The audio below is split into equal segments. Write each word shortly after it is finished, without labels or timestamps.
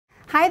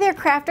Hi there,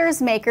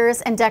 crafters,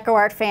 makers, and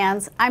DecoArt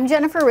fans. I'm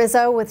Jennifer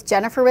Rizzo with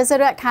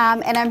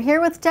jenniferrizzo.com, and I'm here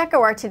with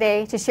DecoArt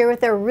today to share with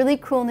their really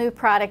cool new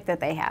product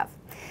that they have.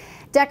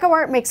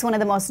 DecoArt makes one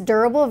of the most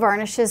durable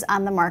varnishes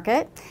on the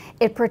market.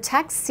 It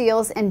protects,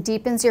 seals, and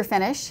deepens your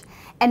finish.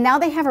 And now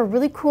they have a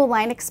really cool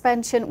line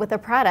expansion with a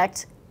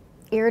product,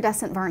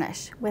 Iridescent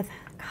Varnish with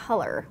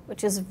color,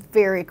 which is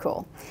very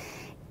cool.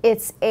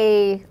 It's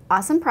an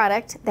awesome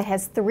product that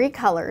has 3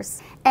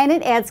 colors, and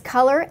it adds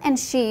color and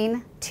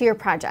sheen to your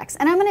projects.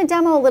 And I'm going to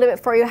demo a little bit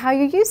for you how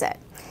you use it.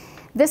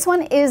 This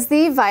one is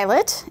the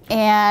violet,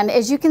 and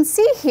as you can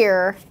see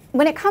here,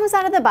 when it comes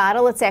out of the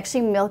bottle, it's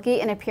actually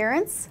milky in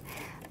appearance,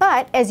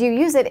 but as you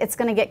use it, it's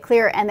going to get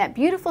clear and that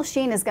beautiful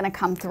sheen is going to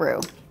come through.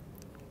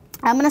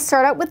 I'm going to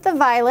start out with the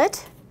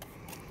violet,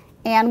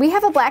 and we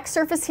have a black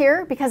surface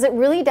here because it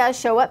really does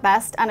show up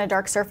best on a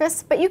dark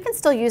surface, but you can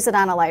still use it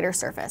on a lighter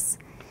surface.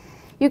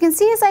 You can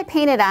see as I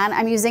paint it on,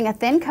 I'm using a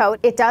thin coat.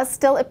 It does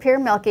still appear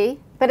milky,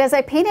 but as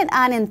I paint it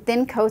on in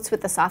thin coats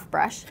with a soft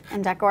brush,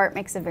 and DecoArt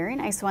makes a very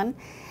nice one,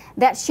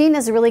 that sheen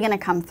is really going to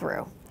come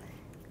through.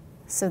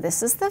 So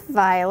this is the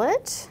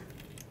violet,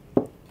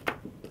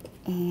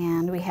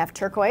 and we have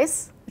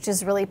turquoise, which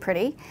is really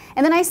pretty.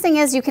 And the nice thing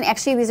is you can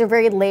actually, these are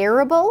very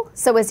layerable,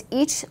 so as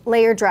each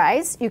layer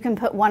dries, you can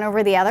put one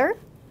over the other.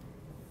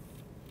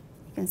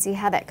 You can see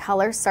how that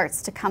color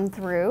starts to come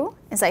through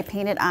as I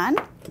paint it on.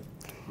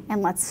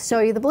 And let's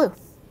show you the blue.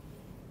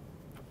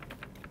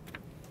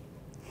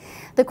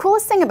 The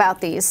coolest thing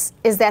about these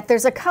is that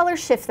there's a color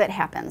shift that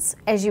happens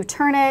as you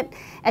turn it,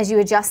 as you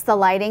adjust the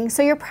lighting.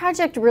 So your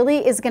project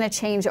really is going to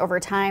change over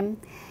time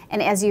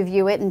and as you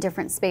view it in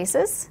different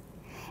spaces.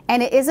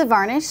 And it is a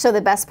varnish, so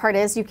the best part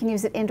is you can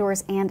use it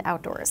indoors and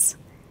outdoors.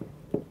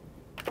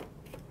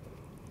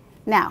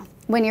 Now,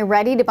 when you're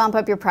ready to bump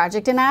up your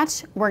project a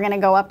notch, we're going to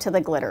go up to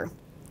the glitter.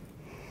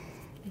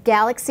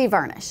 Galaxy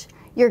Varnish.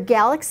 Your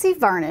Galaxy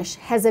Varnish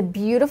has a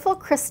beautiful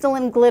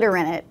crystalline glitter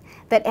in it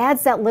that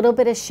adds that little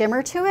bit of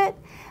shimmer to it,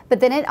 but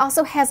then it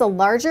also has a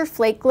larger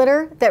flake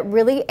glitter that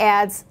really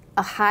adds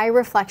a high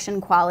reflection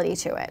quality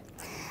to it.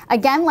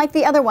 Again, like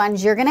the other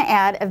ones, you're going to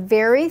add a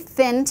very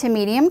thin to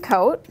medium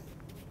coat,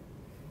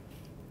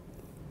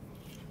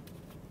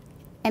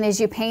 and as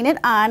you paint it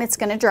on, it's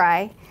going to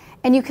dry.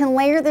 And you can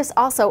layer this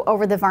also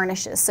over the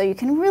varnishes, so you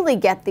can really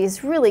get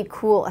these really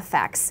cool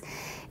effects.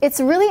 It's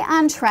really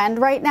on trend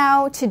right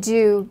now to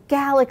do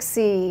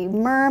galaxy,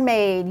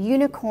 mermaid,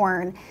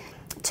 unicorn,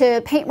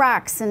 to paint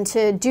rocks and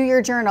to do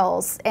your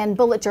journals and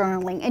bullet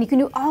journaling. And you can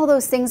do all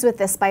those things with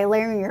this by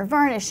layering your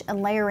varnish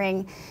and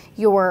layering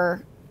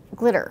your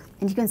glitter.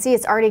 And you can see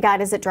it's already got,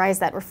 as it dries,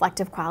 that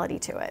reflective quality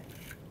to it.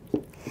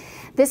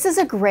 This is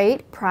a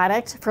great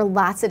product for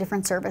lots of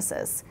different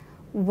services.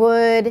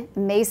 Wood,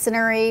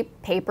 masonry,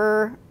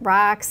 paper,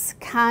 rocks,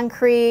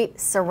 concrete,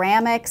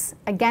 ceramics.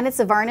 Again,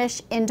 it's a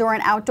varnish, indoor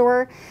and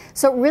outdoor,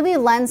 so it really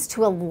lends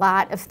to a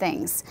lot of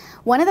things.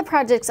 One of the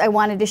projects I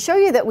wanted to show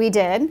you that we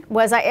did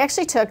was I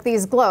actually took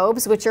these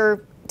globes, which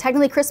are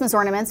technically Christmas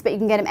ornaments, but you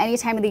can get them any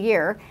time of the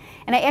year,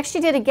 and I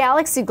actually did a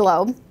galaxy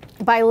globe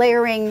by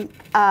layering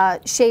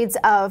shades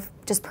of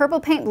just purple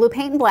paint, blue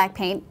paint, and black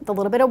paint, with a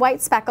little bit of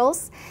white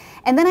speckles.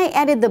 And then I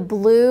added the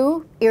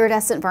blue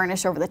iridescent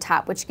varnish over the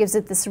top, which gives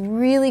it this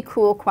really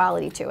cool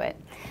quality to it.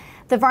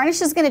 The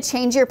varnish is going to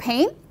change your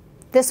paint.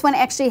 This one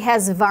actually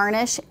has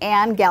varnish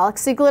and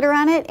galaxy glitter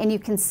on it, and you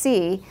can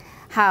see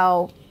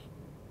how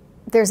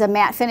there's a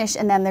matte finish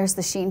and then there's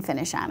the sheen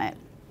finish on it.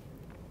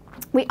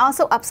 We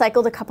also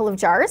upcycled a couple of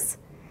jars,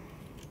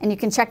 and you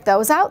can check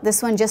those out.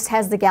 This one just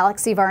has the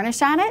galaxy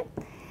varnish on it,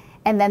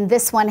 and then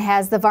this one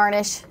has the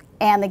varnish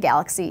and the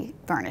galaxy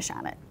varnish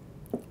on it.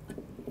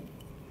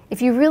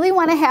 If you really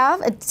want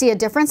to see a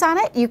difference on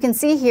it, you can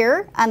see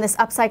here on this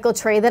upcycled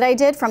tray that I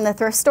did from the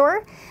thrift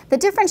store, the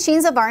different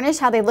sheens of varnish,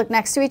 how they look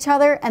next to each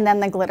other, and then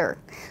the glitter.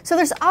 So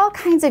there's all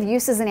kinds of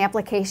uses and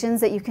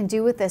applications that you can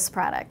do with this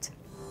product.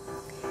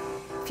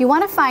 If you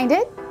want to find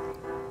it,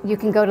 you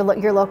can go to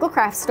your local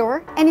craft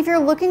store, and if you're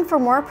looking for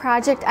more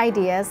project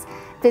ideas,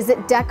 visit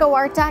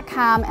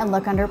DecoArt.com and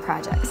look under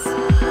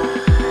projects.